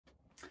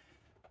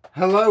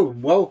Hello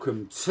and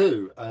welcome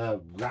to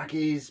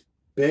Raggy's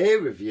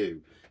beer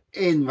review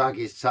in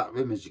Raggy's tap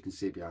room, as you can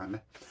see behind me.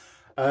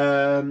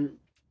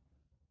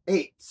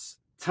 It's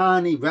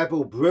Tiny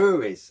Rebel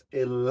Brewery's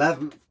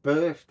 11th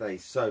birthday.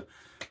 So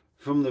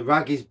from the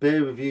Raggy's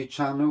beer review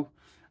channel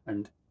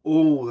and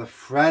all the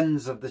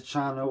friends of the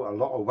channel, a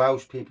lot of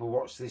Welsh people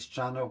watch this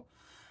channel.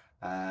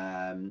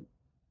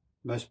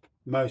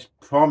 Most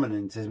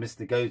prominent is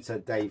Mr.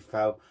 Goater, Dave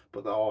Fell,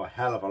 but there are a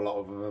hell of a lot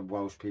of other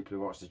Welsh people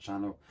who watch the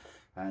channel.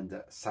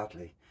 And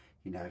sadly,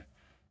 you know,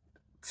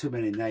 too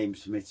many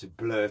names for me to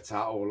blurt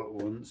out all at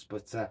once.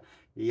 But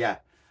yeah,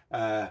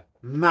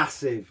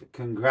 massive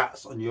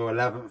congrats on your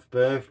 11th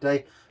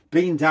birthday.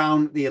 Been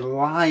down at the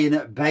Lion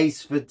at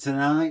Basford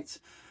tonight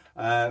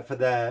for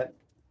their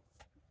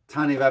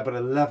Tiny Rebel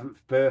 11th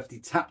birthday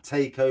tap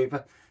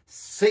takeover.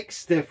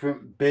 6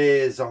 different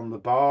beers on the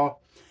bar.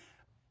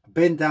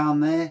 Been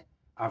down there.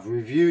 I've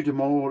reviewed them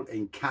all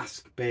in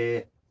cask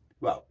beer,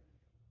 well,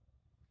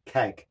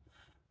 keg,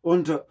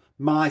 under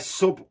my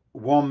sub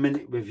 1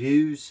 minute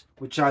reviews,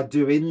 which I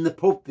do in the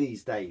pub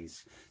these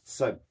days.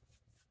 So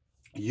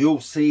you'll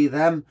see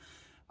them.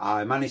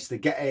 I managed to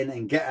get in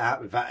and get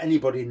out without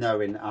anybody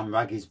knowing I'm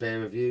Raggy's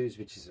beer reviews,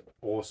 which is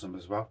awesome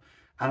as well.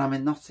 And I'm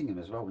in Nottingham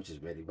as well, which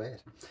is really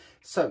weird.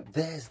 So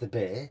there's the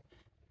beer.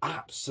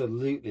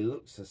 Absolutely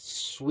looks a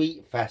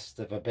sweet fest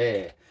of a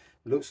beer.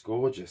 Looks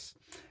gorgeous.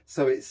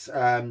 So it's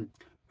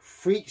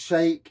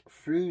Freakshake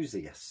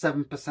Froozie, a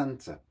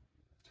 7%er.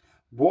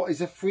 What is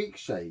a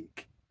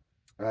Freakshake?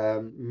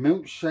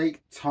 Milkshake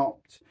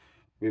topped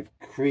with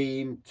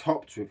cream,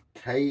 topped with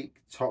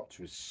cake, topped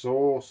with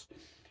sauce,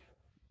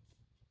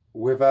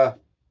 with a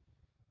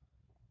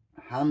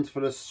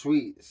handful of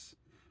sweets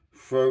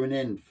thrown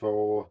in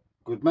for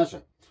good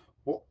measure.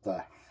 What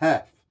the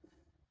heck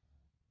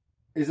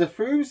is a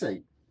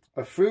Froozie?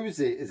 A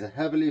Froozie is a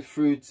heavily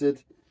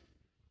fruited,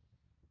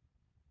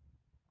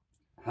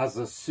 has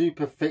a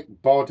super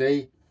thick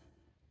body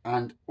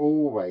and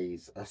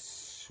always a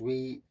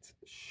sweet,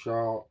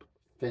 sharp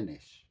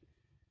finish.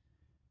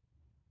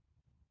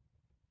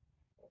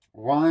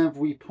 Why have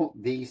we put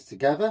these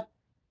together?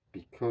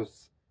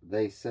 Because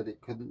they said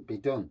it couldn't be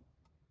done.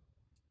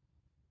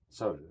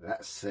 So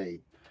let's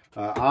see.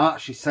 I'm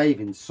actually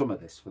saving some of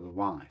this for the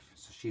wife,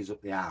 so she's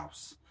up the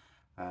house.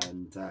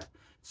 And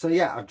so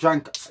yeah, I've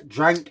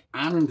drank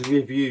and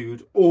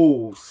reviewed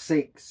all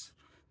 6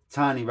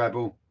 Tiny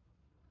Rebel.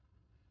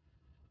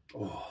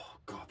 Oh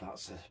God,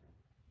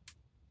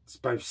 it's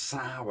both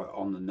sour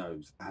on the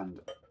nose and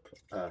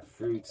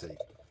fruity.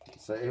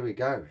 So here we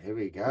go.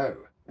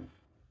 I'm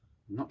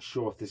not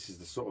sure if this is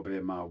the sort of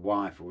beer my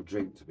wife will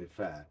drink, to be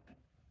fair.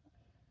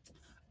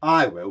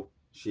 I will,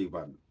 she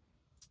won't.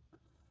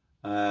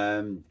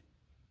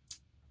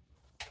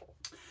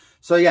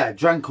 So yeah,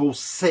 drank all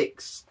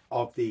 6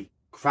 of the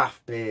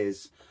craft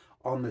beers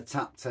on the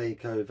tap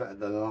takeover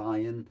at the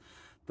Lion.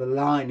 The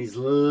line is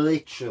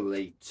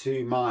literally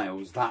 2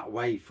 miles that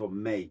way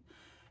from me,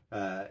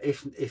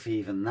 if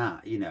even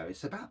that. You know,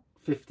 it's about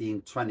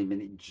 15-20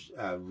 minute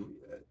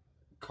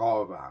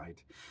car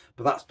ride,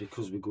 but that's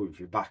because we're going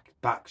through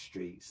back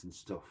streets and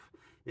stuff.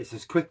 It's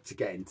as quick to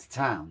get into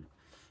town,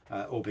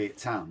 albeit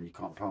town you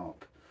can't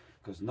park,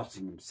 because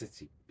Nottingham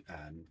City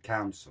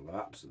Council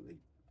are absolutely,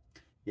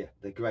 yeah,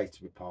 they're great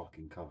with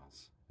parking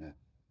cars. Yeah,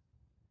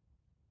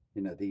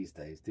 you know, these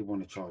days they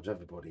want to charge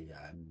everybody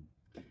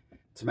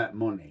to make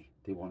money.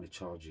 They want to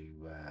charge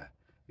you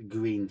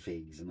green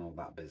fees and all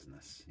that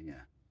business.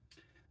 Yeah.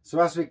 So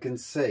as we can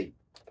see,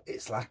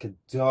 it's like a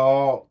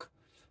dark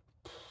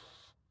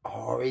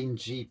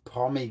orangey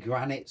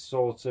pomegranate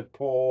sort of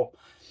pour.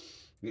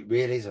 It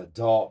really is a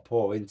dark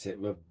pour, isn't it?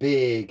 With a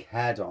big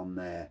head on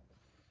there.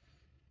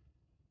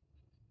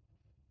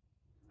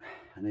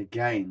 And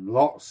again,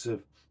 lots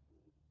of,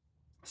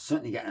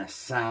 certainly getting a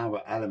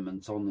sour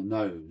element on the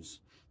nose.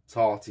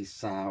 Tarty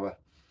sour.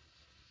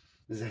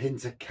 There's a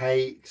hint of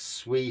cake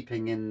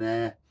sweeping in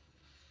there.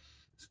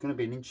 It's going to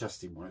be an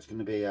interesting one. It's going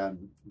to be,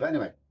 but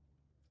anyway,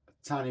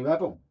 Tiny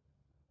Rebel,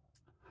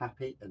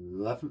 happy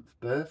 11th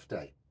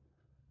birthday.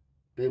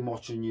 Been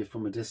watching you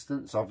from a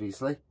distance,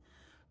 obviously.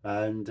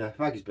 And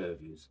Raggy's beer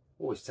reviews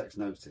always takes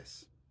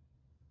notice.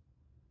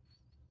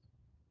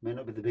 May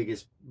not be the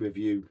biggest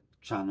review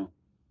channel,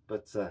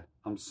 but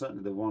I'm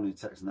certainly the one who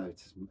takes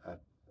notice,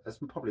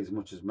 probably as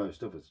much as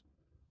most others.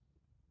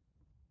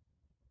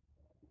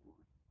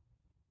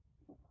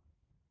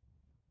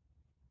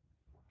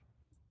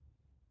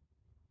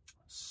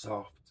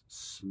 Soft,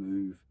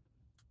 smooth,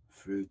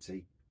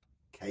 fruity,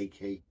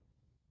 cakey.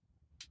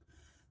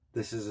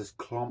 This is as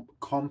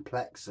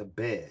complex a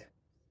beer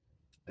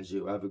as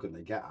you're ever going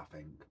to get, I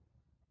think.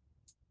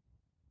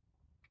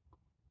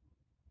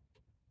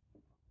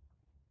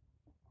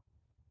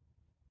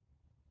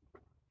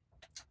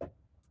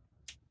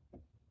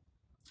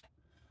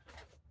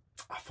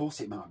 I thought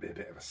it might be a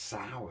bit of a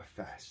sour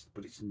fest,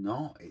 but it's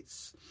not.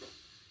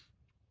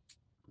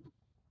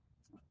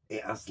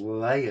 It has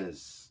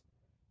layers,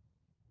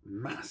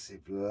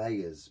 massive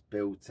layers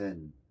built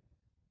in.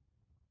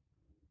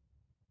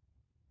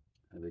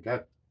 There we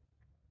go.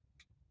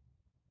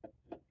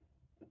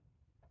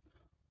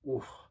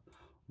 Oof,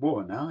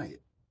 what a night.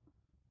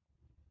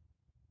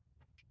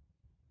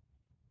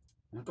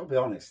 I've got to be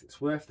honest, it's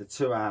worth the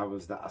 2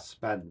 hours that I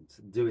spent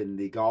doing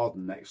the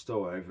garden next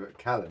door over at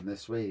Kelham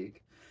this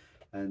week.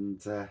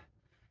 And,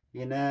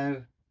 you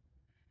know,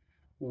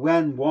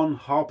 when one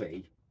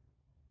hobby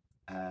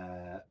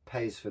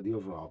pays for the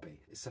other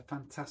hobby, it's a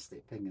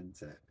fantastic thing,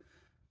 isn't it?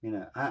 You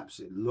know, I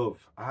absolutely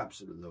love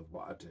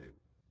what I do.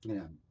 You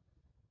know,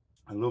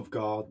 I love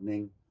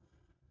gardening.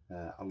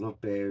 I love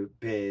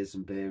beers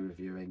and beer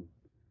reviewing.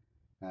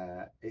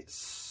 It's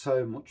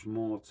so much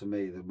more to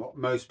me than what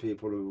most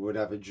people would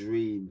ever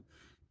dream,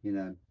 you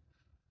know.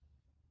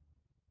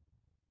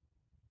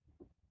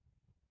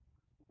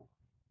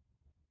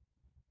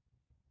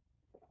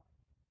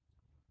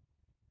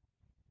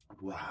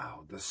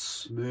 Wow, the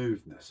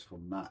smoothness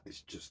from that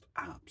is just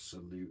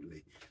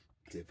absolutely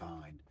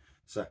divine.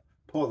 So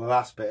pour the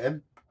last bit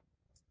in.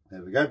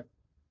 There we go.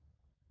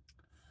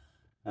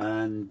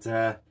 And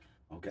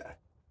I'll get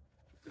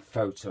a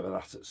photo of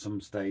that at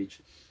some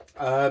stage.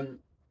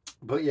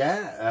 But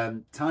yeah,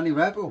 Tiny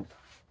Rebel,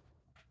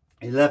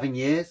 11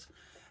 years.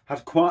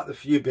 Had quite a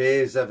few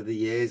beers over the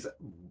years,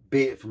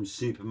 be it from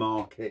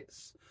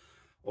supermarkets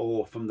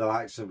or from the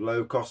likes of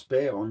low cost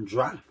beer on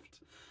draft.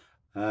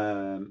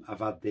 I've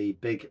had the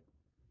big,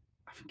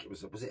 I think it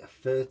was it a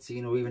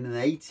 13 or even an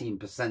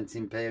 18%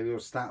 Imperial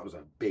Stout? It was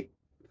a big,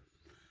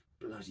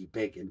 bloody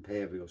big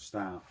Imperial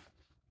Stout.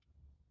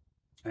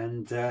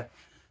 And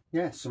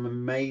yeah, some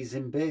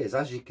amazing beers.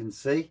 As you can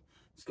see,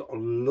 it's got a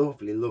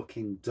lovely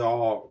looking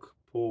dark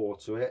pour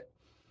to it.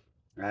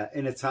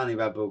 In a Tiny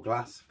Rebel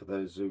glass, for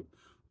those who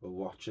are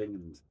watching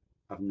and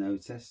have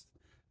noticed.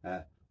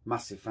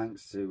 Massive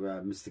thanks to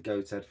Mr.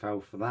 Goathead Fell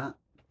for that.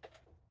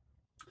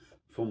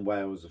 From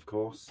Wales, of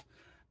course,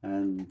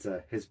 and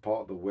his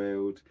part of the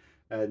world.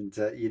 And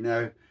you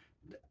know,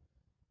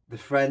 the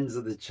friends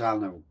of the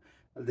channel,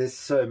 there's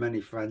so many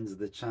friends of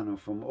the channel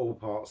from all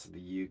parts of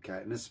the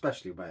UK and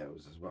especially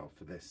Wales as well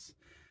for this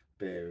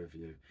beer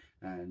review.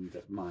 And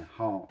my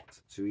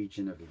heart to each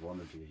and every one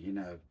of you. You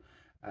know,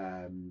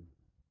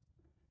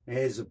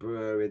 here's a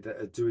brewery that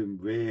are doing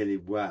really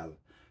well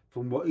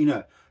from what, you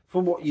know,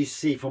 from what you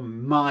see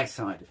from my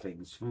side of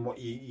things, from what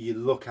you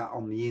look at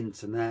on the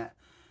internet,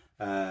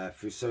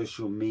 through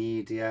social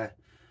media,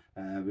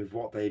 with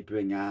what they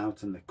bring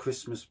out and the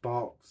Christmas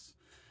box.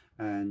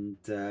 And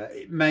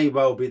it may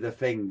well be the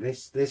thing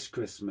this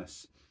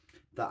Christmas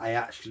that I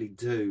actually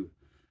do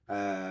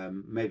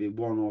maybe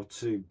 1 or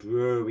 2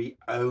 brewery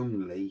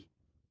only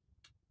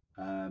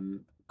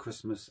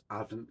Christmas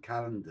advent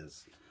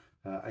calendars.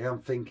 I am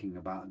thinking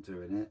about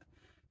doing it.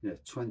 You know,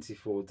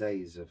 24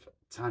 days of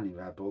Tiny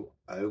Rebel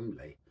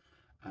only.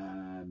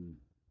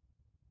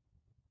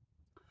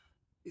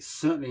 It's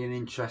certainly an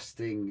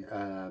interesting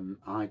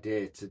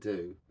idea to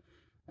do.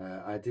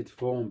 I did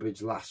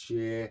Thornbridge last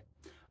year.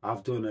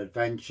 I've done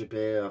adventure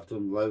beer. I've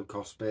done low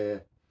cost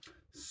beer.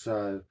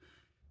 So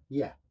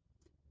yeah,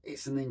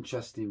 it's an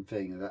interesting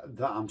thing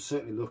that I'm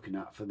certainly looking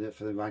at for the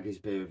Raggy's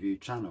Beer Review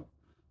channel.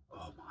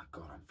 Oh my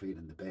God, I'm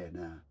feeling the beer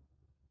now.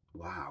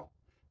 Wow,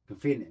 I can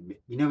feel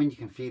it. You know when you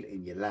can feel it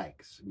in your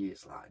legs, and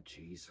it's like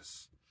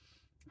Jesus.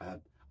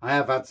 I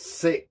have had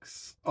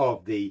 6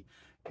 of the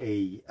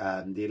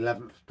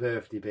 11th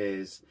birthday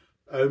beers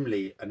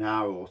only an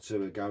hour or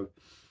 2 ago,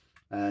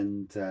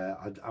 and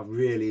I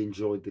really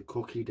enjoyed the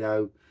cookie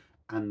dough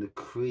and the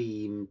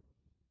cream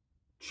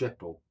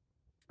triple.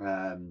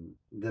 The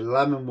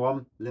lemon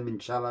one,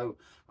 limoncello,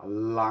 I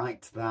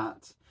liked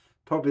that.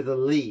 Probably the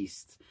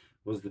least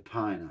was the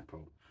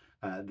pineapple.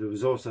 There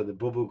was also the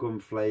bubblegum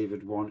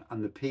flavoured one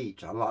and the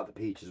peach. I like the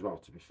peach as well,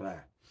 to be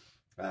fair.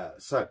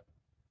 So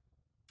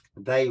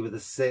they were the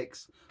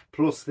 6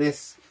 plus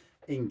this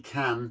in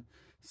can,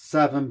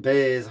 7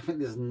 beers. I think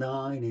there's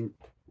 9 in.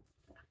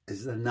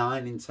 Is there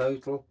 9 in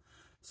total?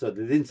 So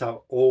they didn't have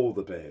all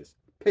the beers.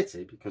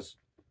 Pity, because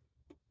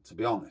to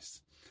be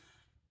honest,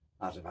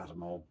 I'd have had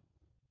them all.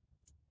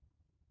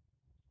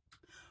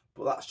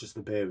 But that's just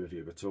the beer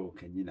review we're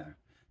talking, you know.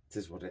 It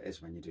is what it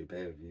is when you do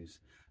beer reviews.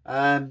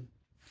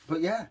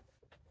 But yeah.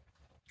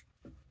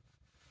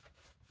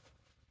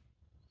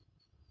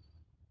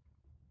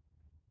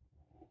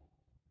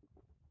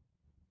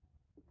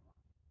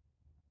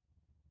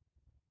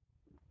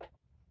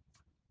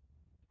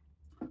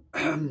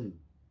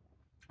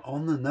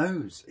 On the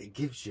nose, it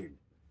gives you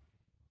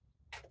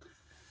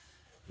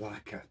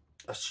like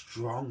a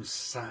strong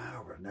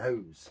sour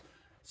nose.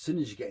 As soon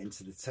as you get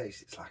into the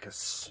taste, it's like a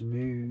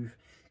smooth,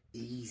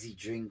 easy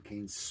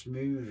drinking,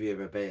 smoothie of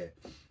a beer.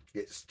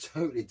 It's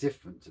totally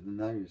different to the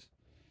nose.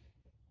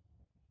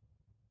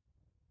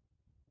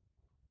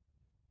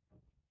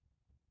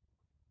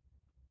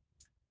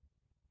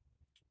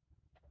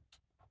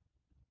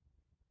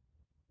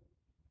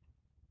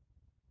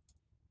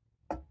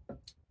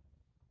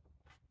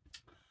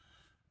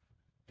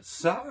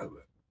 So,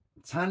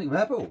 Tiny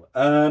Rebel,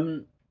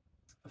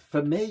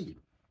 for me,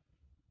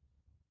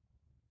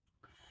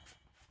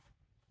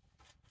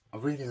 I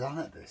really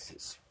like this.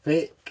 It's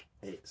thick.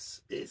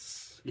 It's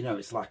you know,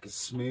 it's like a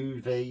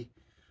smoothie.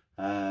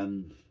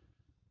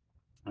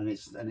 and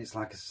it's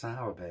like a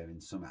sour beer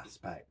in some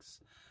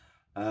aspects.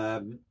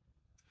 And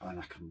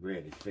I can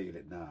really feel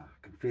it now. I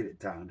can feel it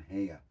down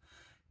here.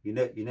 You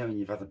know when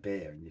you've had a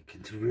beer and you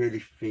can really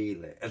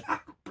feel it, and I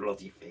can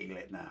bloody feel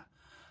it now.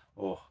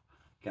 Oh,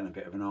 getting a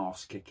bit of an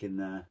arse kick in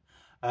there.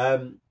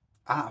 Out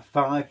of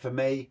 5 for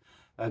me,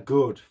 a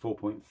good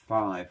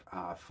 4.5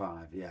 out of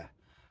 5. Yeah,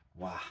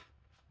 wow.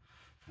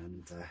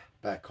 And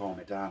better calm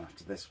it down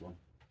after this one.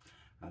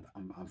 And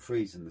I'm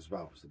freezing as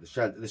well, so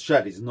the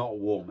shed is not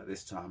warm at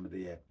this time of the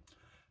year.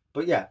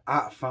 But yeah,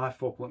 out of 5,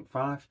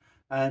 4.5.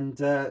 And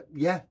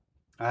yeah,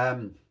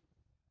 happy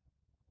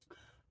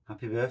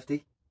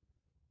birthday,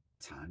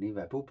 Tiny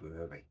Rebel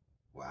Brewery.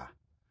 Wow.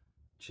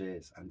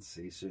 Cheers, and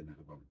see you soon,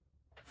 everyone.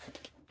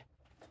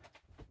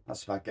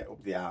 That's if I get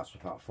up the arse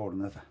without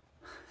falling over.